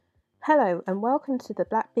Hello and welcome to the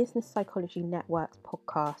Black Business Psychology Network's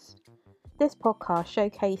podcast. This podcast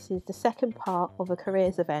showcases the second part of a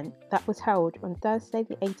careers event that was held on Thursday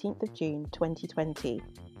the 18th of June 2020.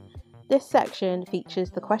 This section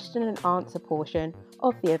features the question and answer portion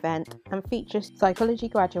of the event and features psychology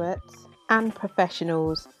graduates and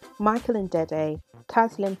professionals Michael Ndede,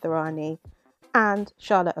 Taslim Tharani and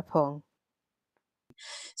Charlotte Oppong.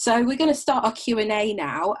 So we're going to start our Q&A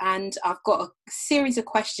now, and I've got a series of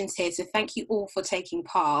questions here, so thank you all for taking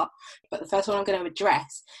part. But the first one I'm going to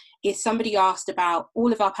address is somebody asked about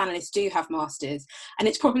all of our panellists do have masters, and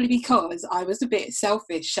it's probably because I was a bit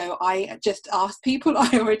selfish, so I just asked people I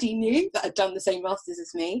already knew that had done the same masters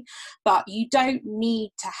as me. But you don't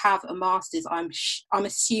need to have a masters, I'm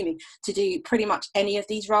assuming, to do pretty much any of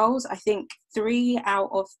these roles. I think 2 out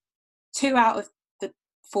of the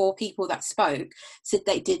 4 people that spoke said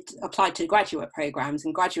they did apply to graduate programs,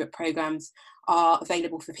 and graduate programs are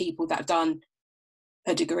available for people that have done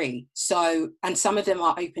a degree. So, and some of them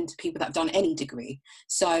are open to people that have done any degree.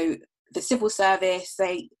 So the civil service,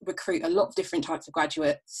 they recruit a lot of different types of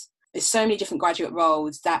graduates. There's so many different graduate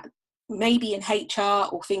roles that maybe in HR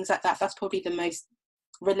or things like that, that's probably the most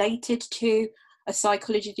related to a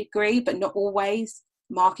psychology degree, but not always.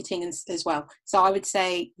 Marketing as well. So I would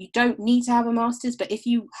say you don't need to have a master's, but if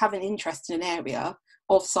you have an interest in an area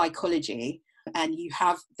of psychology and you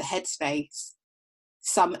have the headspace,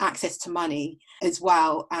 some access to money as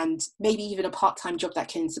well, and maybe even a part-time job that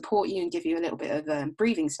can support you and give you a little bit of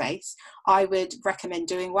breathing space, I would recommend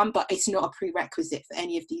doing one. But it's not a prerequisite for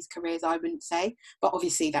any of these careers, I wouldn't say, but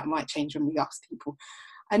obviously that might change when we ask people.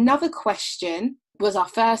 Another question was our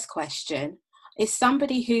first question. Is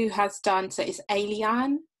somebody who has done, so it's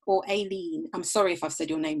Aileen, I'm sorry if I've said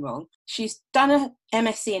your name wrong. She's done a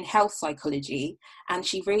MSc in health psychology, and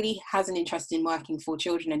she really has an interest in working for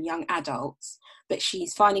children and young adults, but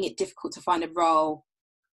she's finding it difficult to find a role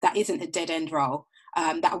that isn't a dead-end role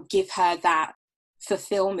that will give her that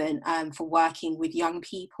fulfillment for working with young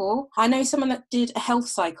people. I know someone that did a health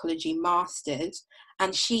psychology master's,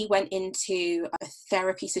 and she went into a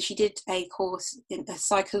therapy. So she did a course in a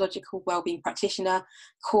psychological wellbeing practitioner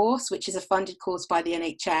course, which is a funded course by the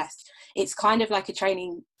NHS. It's kind of like a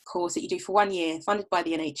training course that you do for 1 year, funded by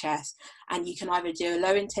the NHS, and you can either do a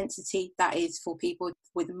low intensity, that is for people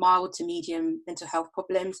with mild to medium mental health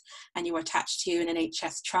problems and you're attached to an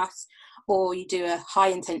NHS trust, or you do a high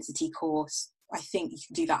intensity course. I think you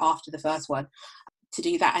can do that after the first one to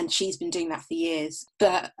do that, and she's been doing that for years.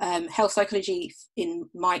 But health psychology, in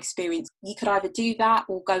my experience, you could either do that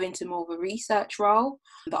or go into more of a research role,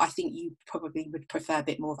 but I think you probably would prefer a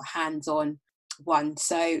bit more of a hands-on one.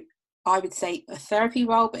 So I would say a therapy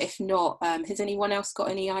role, but if not, has anyone else got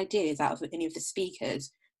any ideas out of any of the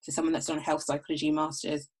speakers for someone that's done a health psychology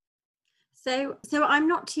master's? So I'm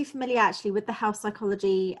not too familiar actually with the health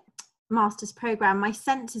psychology master's program. My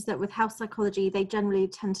sense is that with health psychology, they generally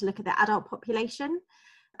tend to look at the adult population.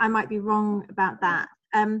 I might be wrong about that.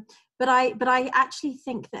 But I actually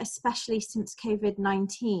think that especially since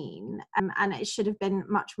COVID-19, and it should have been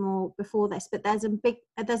much more before this, but there's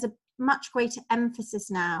a much greater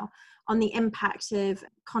emphasis now on the impact of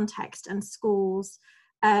context and schools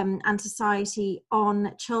and society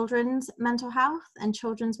on children's mental health and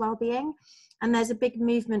children's well-being. And there's a big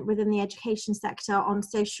movement within the education sector on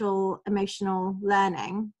social emotional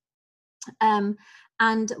learning. And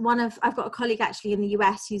I've got a colleague actually in the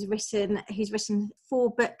US who's written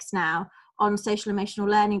 4 books now on social emotional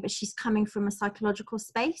learning, but she's coming from a psychological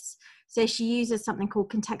space. So she uses something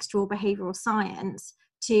called contextual behavioral science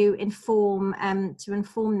to inform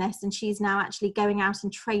this. And she's now actually going out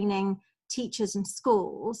and training teachers and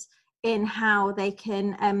schools in how they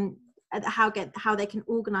can how they can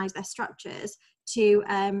organise their structures to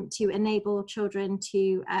enable children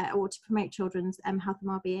to or to promote children's health and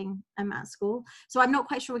well-being at school. So I'm not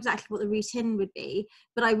quite sure exactly what the route in would be,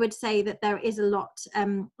 but I would say that there is a lot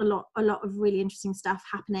of really interesting stuff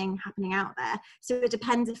happening out there. So it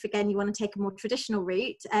depends if again you want to take a more traditional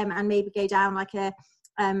route and maybe go down like a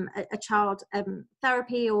child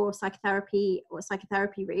therapy or psychotherapy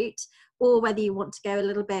route, or whether you want to go a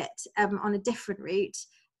little bit on a different route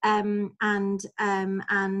and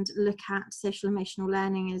look at social emotional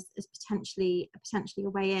learning as potentially a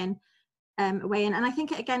way in. And I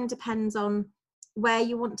think it again depends on where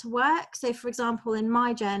you want to work. So for example, in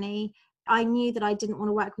my journey, I knew that I didn't want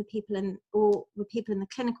to work with people in the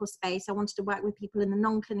clinical space. I wanted to work with people in the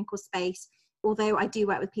non-clinical space, although I do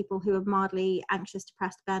work with people who are mildly anxious,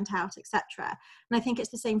 depressed, burnt out, etc. And I think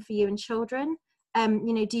it's the same for you and children.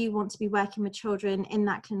 Do you want to be working with children in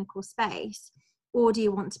that clinical space, or do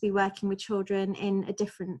you want to be working with children in a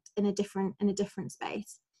different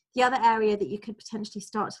space? The other area that you could potentially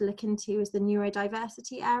start to look into is the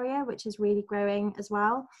neurodiversity area, which is really growing as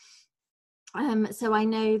well. So I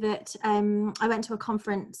know that I went to a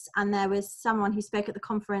conference, and there was someone who spoke at the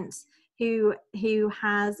conference who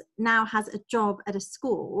now has a job at a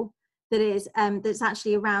school that is that's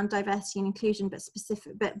actually around diversity and inclusion, but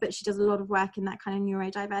she does a lot of work in that kind of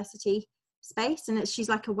neurodiversity space, and she's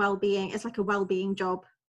like it's like a well-being job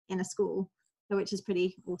in a school, which is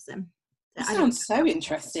pretty awesome. That sounds so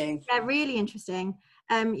interesting. Yeah, really interesting.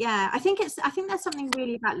 I think there's something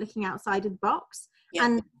really about looking outside of the box.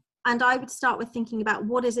 Yeah. And I would start with thinking about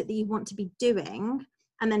what is it that you want to be doing,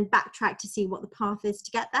 and then backtrack to see what the path is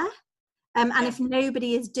to get there. And if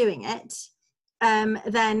nobody is doing it,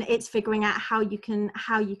 then it's figuring out how you can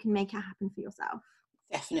make it happen for yourself.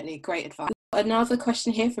 Definitely, great advice. Another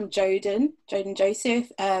question here from Joden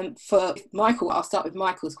Joseph. For Michael, I'll start with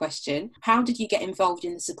Michael's question. How did you get involved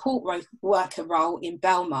in the support worker role in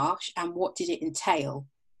Belmarsh, and what did it entail?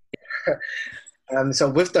 So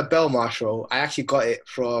with the Belmarsh role, I actually got it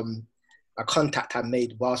from a contact I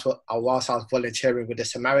made whilst I was volunteering with the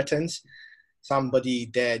Samaritans.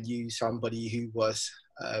 Somebody there knew somebody who worked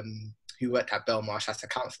at Belmarsh as a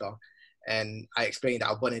counsellor, and I explained that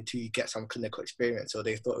I wanted to get some clinical experience, so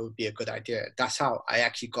they thought it would be a good idea. That's how I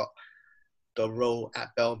actually got the role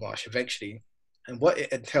at Belmarsh eventually. And what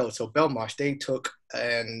it entailed, so Belmarsh, they took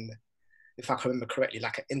if I can remember correctly,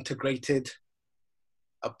 like an integrated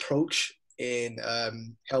approach in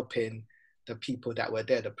helping the people that were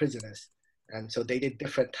there, the prisoners. And so they did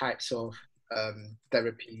different types of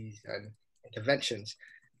therapies and interventions.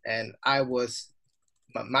 And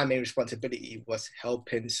my main responsibility was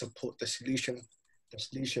helping support the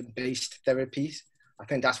solution-based therapies. I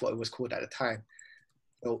think that's what it was called at the time.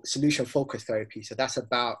 So solution-focused therapy. So that's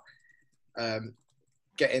about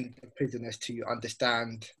getting the prisoners to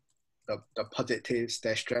understand the positives,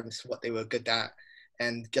 their strengths, what they were good at,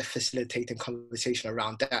 and just facilitating conversation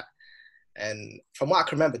around that. And from what I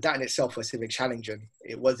can remember, that in itself was something challenging.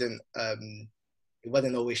 It wasn't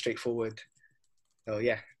always straightforward. So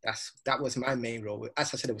yeah, that was my main role.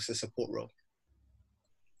 As I said, it was a support role.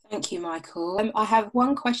 Thank you, Michael. I have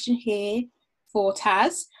one question here for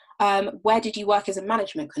Taz. Where did you work as a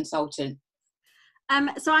management consultant?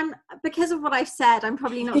 So because of what I've said, I'm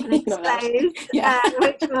probably not going to disclose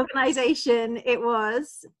which organisation it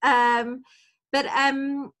was. But I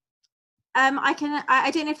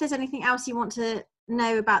don't know if there's anything else you want to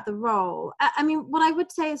know about the role. I mean, what I would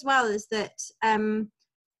say as well is that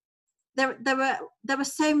there were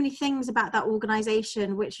so many things about that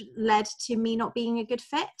organisation which led to me not being a good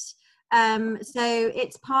fit. So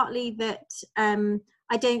it's partly that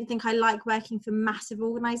I don't think I like working for massive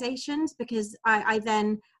organisations, because I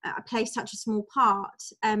then play such a small part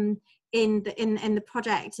in the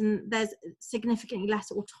project, and there's significantly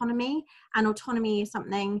less autonomy, and autonomy is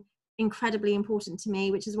something incredibly important to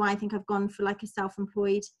me, which is why I think I've gone for like a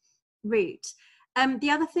self-employed route. The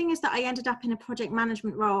other thing is that I ended up in a project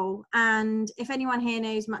management role, and if anyone here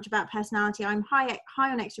knows much about personality, I'm high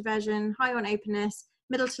on extroversion, high on openness,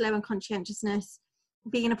 middle to low on conscientiousness.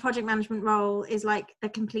 Being in a project management role is like a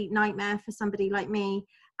complete nightmare for somebody like me,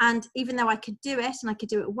 and even though I could do it and I could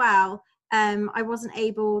do it well, I wasn't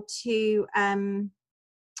able to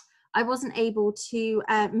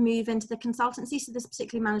move into the consultancy. So this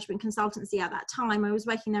particular management consultancy at that time, I was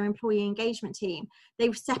working their employee engagement team.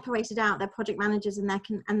 They separated out their project managers and their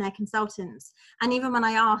consultants. And even when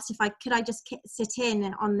I asked if could I just sit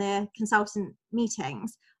in on the consultant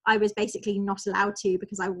meetings, I was basically not allowed to,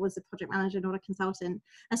 because I was a project manager, not a consultant.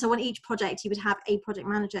 And so on each project, you would have a project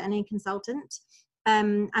manager and a consultant.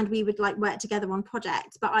 And we would like work together on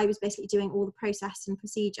projects, but I was basically doing all the process and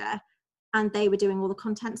procedure, and they were doing all the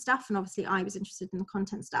content stuff, and obviously I was interested in the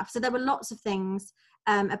content stuff. So there were lots of things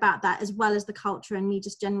about that, as well as the culture and me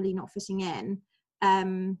just generally not fitting in,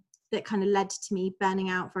 that kind of led to me burning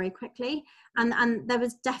out very quickly. And there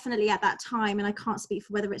was definitely at that time, and I can't speak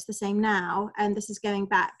for whether it's the same now, and this is going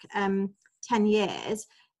back 10 years,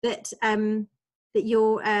 that the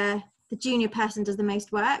junior person does the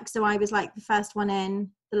most work. So I was like the first one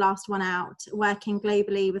in, the last one out, working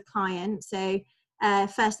globally with clients. So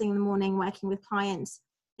first thing in the morning, working with clients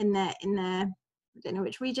in the I don't know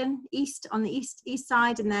which region, on the east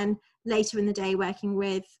side, and then later in the day working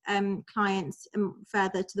with clients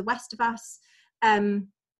further to the west of us. And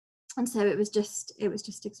so it was just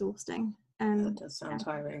exhausting. That does sound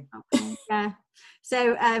tiring. Yeah.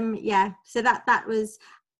 So so that was.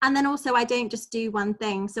 And then also I don't just do one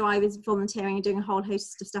thing. So I was volunteering and doing a whole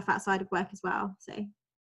host of stuff outside of work as well. So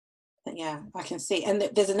yeah, I can see. And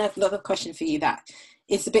there's another question for you that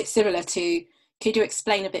is a bit similar to, could you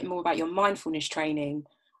explain a bit more about your mindfulness training?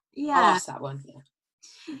 Yeah. I'll ask that one.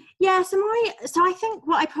 Yeah, so I think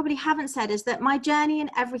what I probably haven't said is that my journey in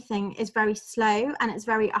everything is very slow and it's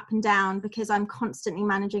very up and down because I'm constantly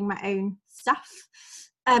managing my own stuff.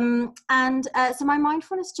 So my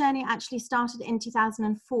mindfulness journey actually started in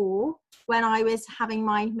 2004 when I was having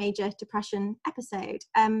my major depression episode.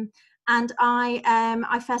 And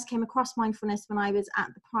I first came across mindfulness when I was at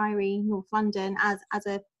the Priory, North London, as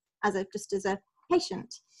a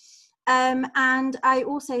patient. And I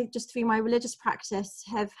also, just through my religious practice,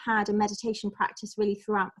 have had a meditation practice really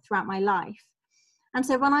throughout my life. And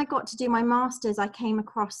so when I got to do my master's, I came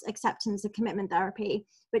across acceptance and commitment therapy,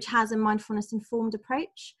 which has a mindfulness informed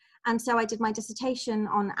approach. And so I did my dissertation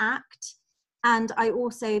on ACT. And I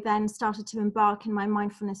also then started to embark in my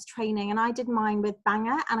mindfulness training, and I did mine with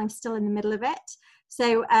Bangor, and I'm still in the middle of it.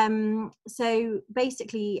 So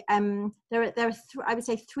basically, there are I would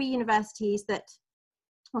say 3 to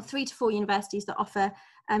 4 universities that offer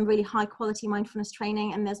really high quality mindfulness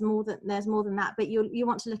training, and there's more than that. But you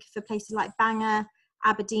want to look for places like Bangor,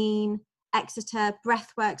 Aberdeen, Exeter.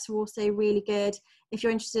 Breathworks are also really good. If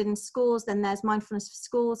you're interested in schools, then there's Mindfulness for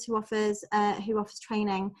Schools who offers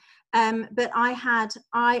training. But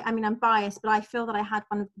I'm biased, but I feel that I had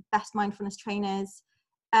one of the best mindfulness trainers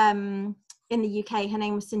in the UK. Her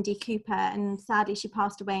name was Cindy Cooper, and sadly she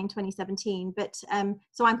passed away in 2017. But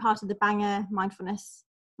so I'm part of the Bangor mindfulness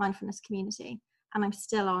community, and I'm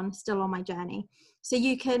still on my journey. So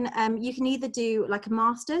you can either do like a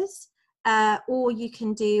master's, or you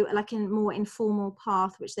can do like a more informal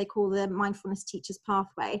path, which they call the mindfulness teachers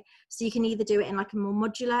pathway. So you can either do it in like a more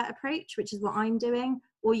modular approach, which is what I'm doing,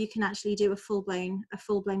 or you can actually do a full-blown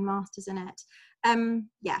master's in it. I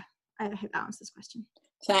hope that answers this question.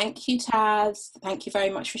 Thank you, Taz. Thank you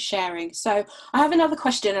very much for sharing. So I have another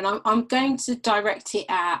question, and I'm going to direct it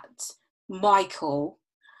at Michael.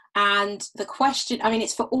 And the question,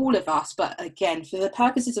 it's for all of us, but again, for the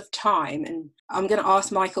purposes of time, and I'm going to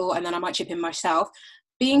ask Michael and then I might chip in myself.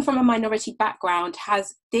 Being from a minority background,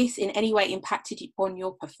 has this in any way impacted you on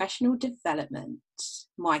your professional development,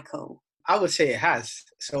 Michael? I would say it has.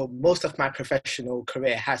 So most of my professional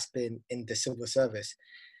career has been in the civil service.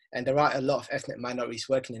 And there are a lot of ethnic minorities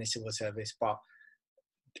working in the civil service, but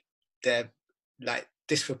they're like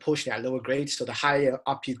disproportionate at lower grades. So the higher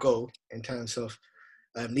up you go in terms of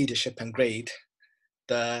leadership and grade,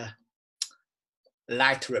 the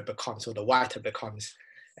lighter it becomes, or the whiter it becomes.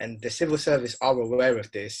 And the civil service are aware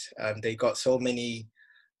of this. They got so many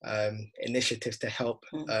initiatives to help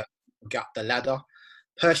get up the ladder.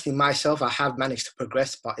 Personally, myself, I have managed to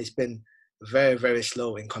progress, but it's been very, very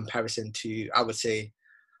slow in comparison to, I would say,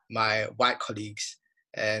 my white colleagues.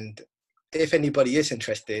 And if anybody is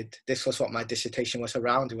interested, this was what my dissertation was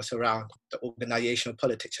around. It was around the organizational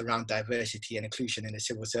politics around diversity and inclusion in the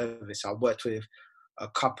civil service. I worked with a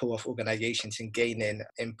couple of organizations in gaining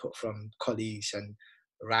input from colleagues and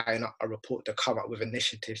writing up a report to come up with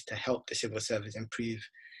initiatives to help the civil service improve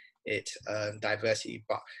its diversity.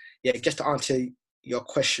 But yeah, just to answer your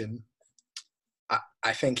question,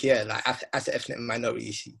 I think, like as ethnic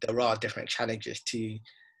minorities, there are different challenges to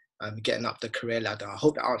getting up the career ladder. I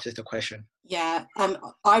hope that answers the question. Yeah,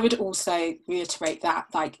 I would also reiterate that,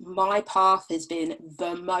 like, my path has been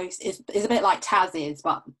the most, it's a bit like Taz's,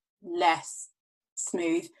 but less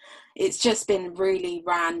smooth. It's just been really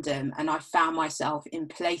random, and I found myself in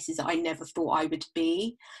places that I never thought I would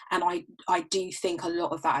be. And I do think a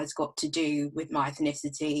lot of that has got to do with my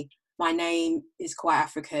ethnicity. My name is quite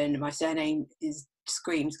African, my surname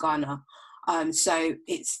screams Ghana. So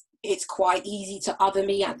it's quite easy to other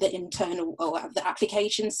me at the internal or at the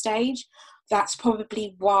application stage. That's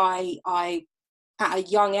probably why I, at a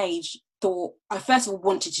young age, thought I first of all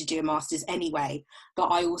wanted to do a master's anyway, but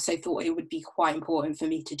I also thought it would be quite important for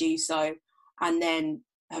me to do so, and then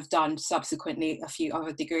have done subsequently a few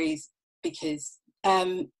other degrees, because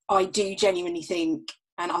I do genuinely think,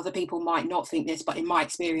 and other people might not think this, but in my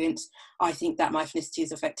experience, I think that my ethnicity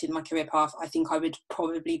has affected my career path. I think I would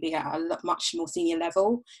probably be at a much more senior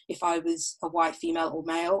level if I was a white female or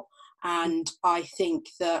male. And I think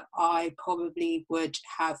that I probably would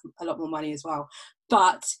have a lot more money as well.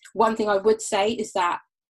 But one thing I would say is that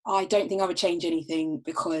I don't think I would change anything,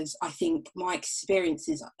 because I think my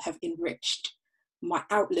experiences have enriched my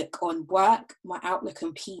outlook on work, my outlook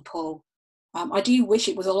on people. I do wish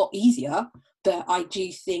it was a lot easier, but I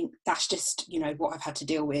do think that's just, what I've had to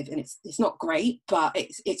deal with, and it's not great, but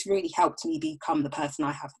it's really helped me become the person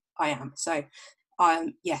I am. So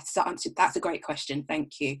yes, that's a great question.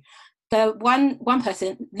 Thank you. The one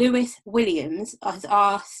person, Lewis Williams, has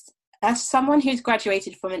asked, As someone who's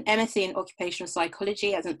graduated from an MSc in occupational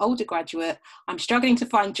psychology as an older graduate, I'm struggling to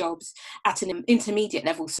find jobs at an intermediate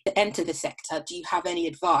level to enter the sector. Do you have any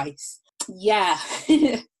advice? Yeah.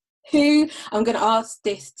 I'm going to ask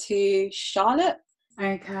this to Charlotte.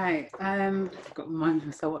 Okay. I've got to remind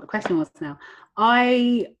myself what the question was now.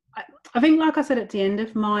 I think, like I said at the end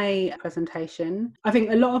of my presentation, I think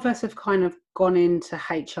a lot of us have kind of gone into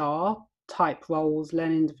HR type roles,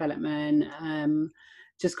 learning development,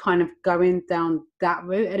 just kind of going down that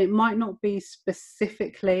route. And it might not be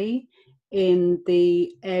specifically in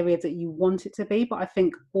the area that you want it to be, but I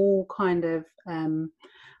think all kind of,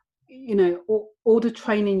 all the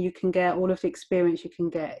training you can get, all of the experience you can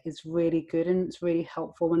get is really good, and it's really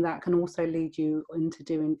helpful, and that can also lead you into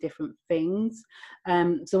doing different things.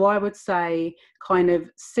 So I would say kind of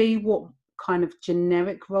see what kind of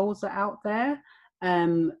generic roles are out there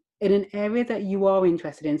in an area that you are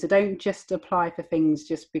interested in. So don't just apply for things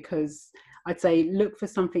just because. I'd say look for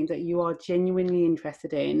something that you are genuinely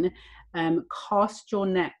interested in, cast your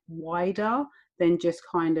net wider than just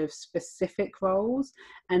kind of specific roles,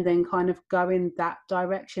 and then kind of go in that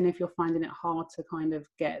direction if you're finding it hard to kind of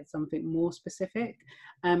get something more specific.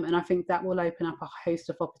 And I think that will open up a host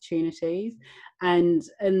of opportunities. And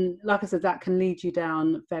like I said, that can lead you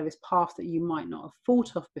down various paths that you might not have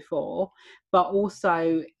thought of before, but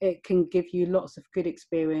also it can give you lots of good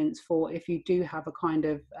experience for if you do have a kind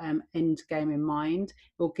of end game in mind. It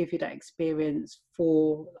will give you that experience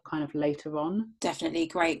for kind of later on. Definitely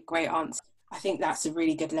great answer. I think that's a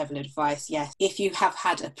really good level of advice. Yes, if you have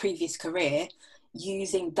had a previous career,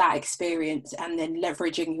 using that experience and then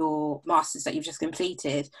leveraging your masters that you've just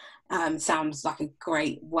completed sounds like a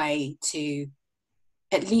great way to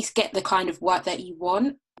at least get the kind of work that you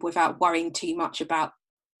want without worrying too much about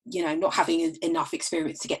not having enough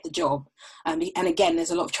experience to get the job. And again,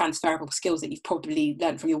 there's a lot of transferable skills that you've probably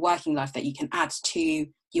learned from your working life that you can add to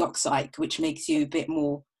your psych, which makes you a bit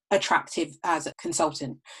more attractive as a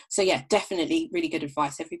consultant. So yeah, definitely really good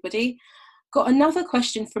advice, everybody. Got another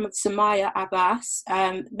question from Samaya Abbas,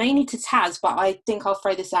 mainly to Taz, but I think I'll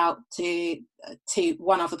throw this out to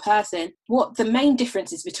one other person. What the main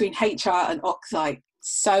difference is between HR and OCPSY?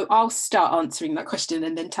 So I'll start answering that question,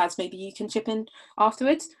 and then Taz, maybe you can chip in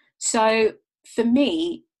afterwards. So for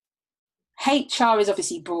me, HR is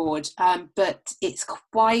obviously broad, but it's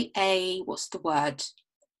quite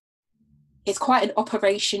it's quite an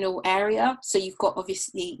operational area. So you've got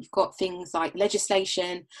things like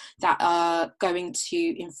legislation that are going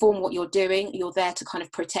to inform what you're doing. You're there to kind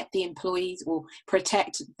of protect the employees or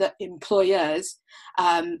protect the employers.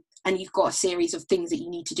 And you've got a series of things that you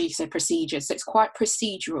need to do, so procedures. So it's quite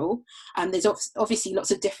procedural. And there's obviously lots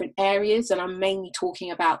of different areas. And I'm mainly talking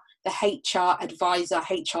about the HR advisor,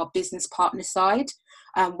 HR business partner side,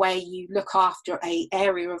 where you look after an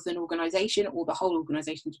area of an organisation or the whole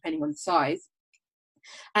organisation, depending on the size.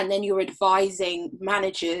 And then you're advising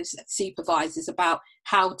managers, supervisors about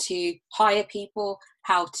how to hire people,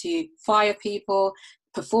 how to fire people,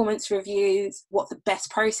 performance reviews, what the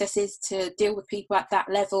best process is to deal with people at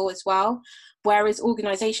that level as well. Whereas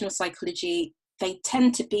organisational psychology, they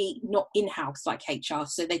tend to be not in-house like HR.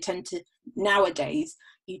 So they tend to, nowadays,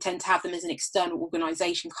 you tend to have them as an external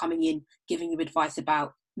organisation coming in, giving you advice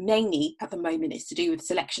about, mainly at the moment, it's to do with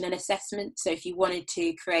selection and assessment. So if you wanted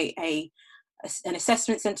to create an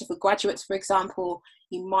assessment centre for graduates, for example,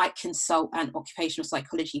 you might consult an occupational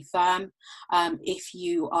psychology firm. If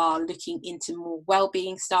you are looking into more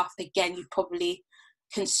wellbeing stuff, again, you probably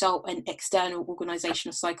consult an external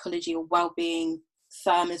organisational psychology or wellbeing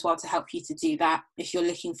firm as well to help you to do that. If you're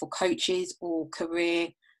looking for coaches or career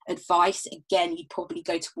advice, again, you'd probably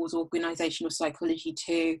go towards organisational psychology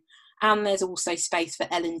too. And there's also space for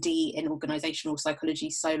L&D in organisational psychology,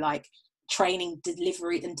 so like training,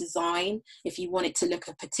 delivery and design. If you want it to look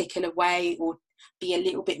a particular way or be a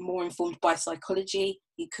little bit more informed by psychology,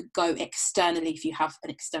 you could go externally if you have an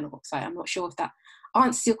external website. I'm not sure if that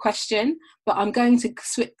answers your question, but I'm going to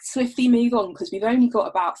swiftly move on because we've only got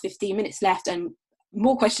about 15 minutes left and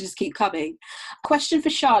more questions keep coming. Question for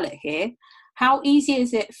Charlotte here. How easy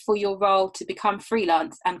is it for your role to become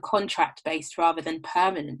freelance and contract based rather than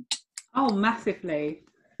permanent? Oh, massively.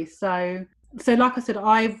 So like I said,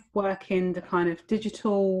 I work in the kind of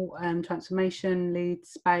digital transformation lead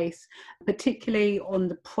space, particularly on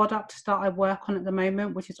the product that I work on at the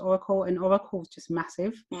moment, which is Oracle, and Oracle is just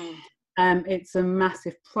massive. It's a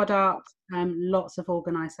massive product. Lots of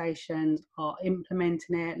organisations are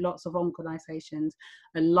implementing it. Lots of organisations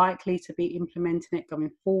are likely to be implementing it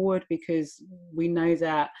going forward, because we know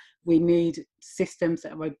that we need systems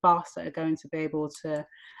that are robust, that are going to be able to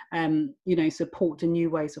support the new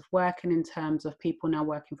ways of working, in terms of people now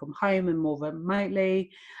working from home and more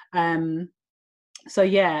remotely. So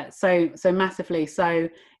massively. So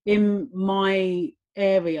in my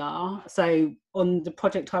area, so on the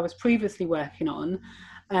project I was previously working on,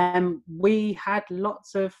 we had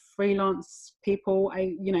lots of freelance people,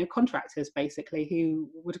 contractors basically, who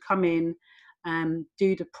would come in,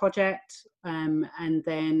 do the project, and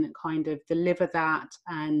then kind of deliver that,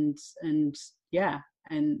 and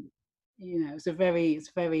it's a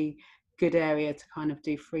very good area to kind of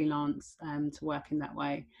do freelance, to work in that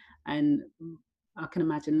way. And I can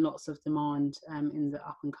imagine lots of demand in the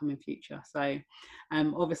up and coming future. So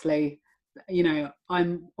obviously,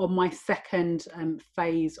 I'm on my second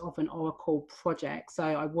phase of an Oracle project. So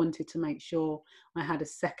I wanted to make sure I had a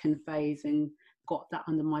second phase and got that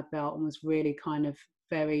under my belt, and was really kind of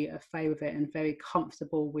very au fait with it and very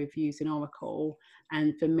comfortable with using Oracle.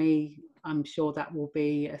 And for me, I'm sure that will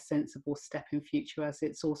be a sensible step in future, as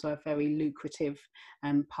it's also a very lucrative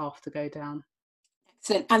path to go down.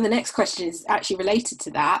 Excellent. And the next question is actually related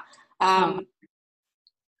to that.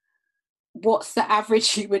 What's the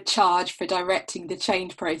average you would charge for directing the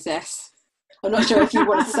change process? I'm not sure if you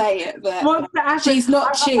want to say it, but she's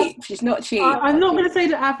not cheap. She's not cheap. I'm not going to say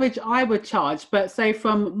the average I would charge, but say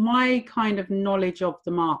from my kind of knowledge of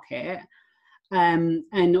the market, and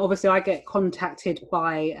obviously I get contacted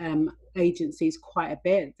by agencies quite a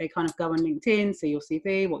bit. They kind of go on LinkedIn, see your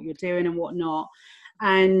CV, what you're doing and whatnot.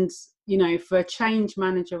 And for a change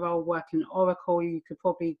manager role working at Oracle, you could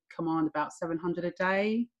probably command about 700 a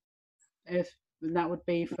day. If that would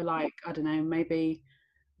be for, like, I don't know, maybe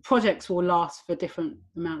projects will last for different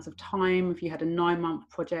amounts of time. If you had a 9-month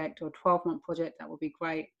project or a 12-month project, that would be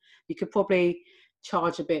great. You could probably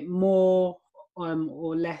charge a bit more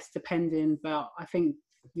or less depending, but I think,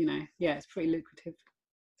 it's pretty lucrative.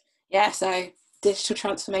 Yeah, so digital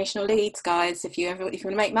transformational leads, guys, if you want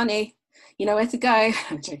to make money, you know where to go.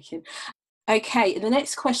 I'm joking. Okay, and the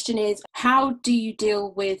next question is, how do you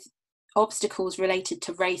deal with obstacles related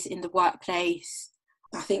to race in the workplace?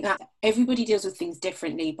 I think that everybody deals with things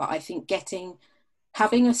differently, but I think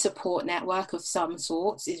having a support network of some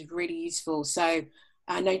sorts is really useful. So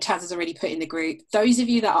I know Taz has already put in the group, those of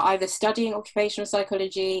you that are either studying occupational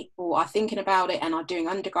psychology or are thinking about it and are doing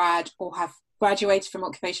undergrad, or have graduated from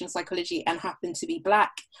occupational psychology and happen to be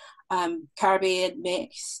Black, Caribbean,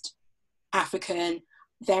 mixed, African,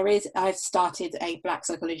 I've started a Black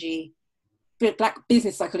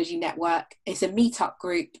business psychology network. It's a meetup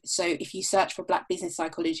group. So if you search for Black business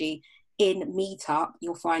psychology in Meetup,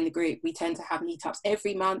 you'll find the group. We tend to have meetups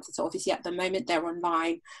every month. So obviously at the moment they're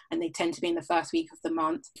online, and they tend to be in the first week of the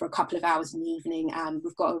month for a couple of hours in the evening.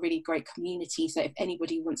 We've got a really great community. So if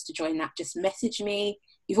anybody wants to join that, just message me.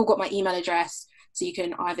 You've all got my email address, so you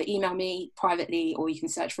can either email me privately or you can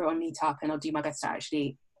search for it on Meetup, and I'll do my best to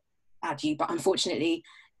actually add you. But unfortunately,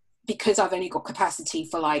 because I've only got capacity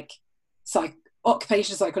for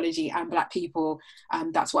occupational psychology and Black people,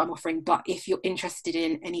 that's what I'm offering. But if you're interested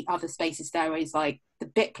in any other spaces, there is like the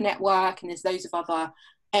BIP network, and there's loads of other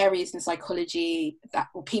areas in psychology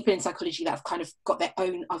or people in psychology that have kind of got their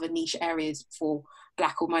own other niche areas for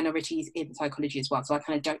Black or minorities in psychology as well. So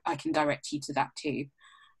I can direct you to that too.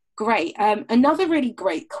 Great. Another really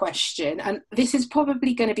great question, and this is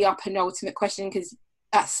probably going to be our penultimate question, because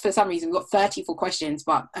that's, for some reason, we've got 34 questions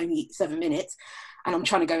but only 7 minutes, and I'm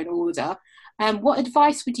trying to go in order. What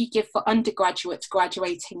advice would you give for undergraduates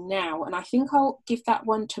graduating now? And I think I'll give that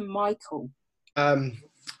one to Michael. I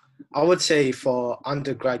would say for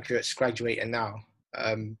undergraduates graduating now,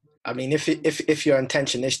 I mean, if your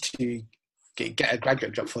intention is to get a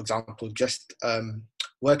graduate job, for example, just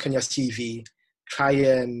work on your CV, try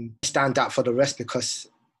and stand out for the rest, because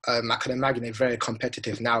I can imagine it's very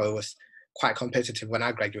competitive now. It was quite competitive when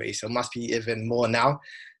I graduated, so it must be even more now.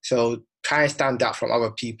 So try and stand out from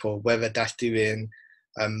other people, whether that's doing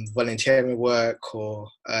volunteering work or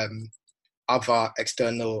other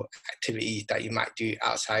external activities that you might do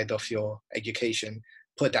outside of your education.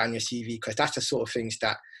 Put that on your CV, because that's the sort of things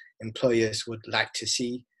that employers would like to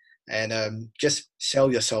see. And just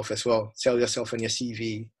sell yourself as well. Sell yourself on your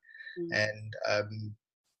CV. And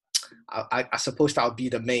I suppose that would be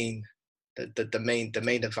the main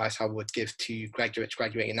advice I would give to graduates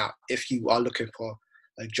graduating out. If you are looking for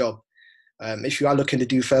a job, if you are looking to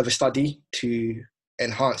do further study to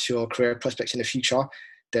enhance your career prospects in the future,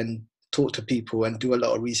 then talk to people and do a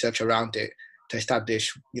lot of research around it to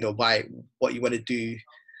establish, what you want to do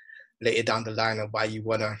later down the line and why you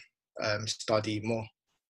want to study more.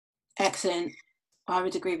 Excellent. I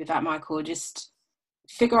would agree with that, Michael. Just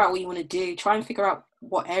figure out what you want to do. Try and figure out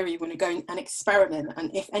what area you want to go and experiment.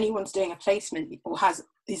 And if anyone's doing a placement or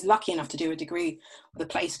is lucky enough to do a degree with a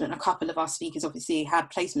placement, a couple of our speakers obviously had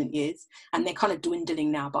placement years and they're kind of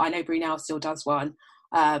dwindling now, but I know Brunel still does one.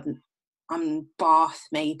 Bath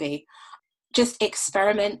maybe. Just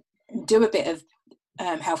experiment, do a bit of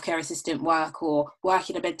healthcare assistant work or work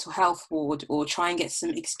in a mental health ward, or try and get some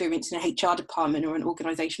experience in an HR department or an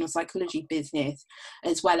organisational psychology business,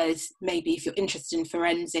 as well as maybe if you're interested in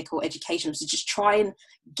forensic or education. So just try and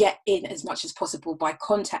get in as much as possible by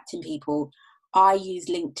contacting people. I use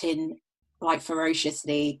LinkedIn like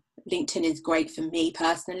ferociously. LinkedIn is great for me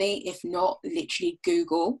personally. If not, literally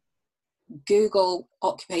Google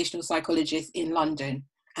occupational psychologist in London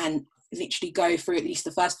and literally go through at least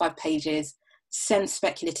the first 5 pages, send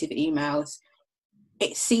speculative emails.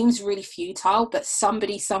 It seems really futile, but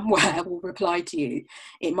somebody somewhere will reply to you.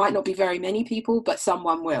 It might not be very many people, but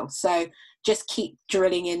someone will. So just keep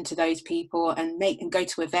drilling into those people and go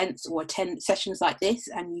to events or attend sessions like this,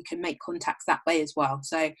 and you can make contacts that way as well.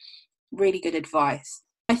 So really good advice.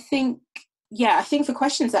 I think for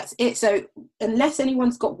questions, that's it. So unless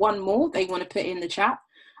anyone's got one more they want to put in the chat,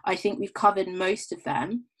 I think we've covered most of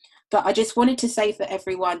them. But I just wanted to say for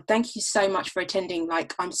everyone, thank you so much for attending.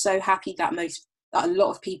 Like, I'm so happy that a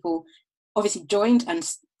lot of people obviously joined and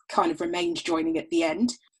kind of remained joining at the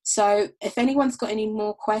end. So if anyone's got any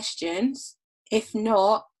more questions, if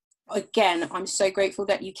not, again, I'm so grateful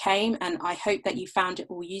that you came, and I hope that you found it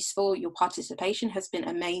all useful. Your participation has been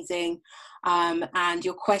amazing, and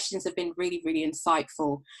your questions have been really, really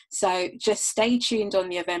insightful. So just stay tuned on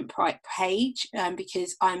the Eventbrite page,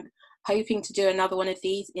 because I'm hoping to do another one of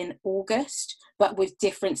these in August, but with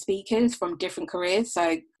different speakers from different careers.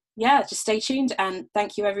 So yeah, just stay tuned, and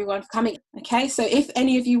thank you everyone for coming. Okay, so if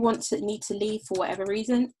any of you need to leave for whatever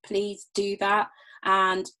reason, please do that,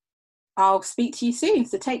 and I'll speak to you soon.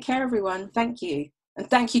 So take care everyone. Thank you. And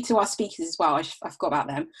thank you to our speakers as well. I forgot about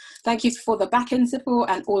them. Thank you for the back-end support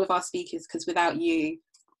and all of our speakers, because without you,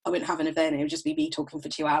 I wouldn't have an event. It would just be me talking for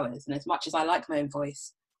 2 hours. And as much as I like my own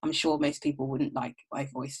voice, I'm sure most people wouldn't like my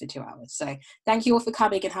voice for 2 hours. So thank you all for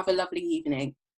coming, and have a lovely evening.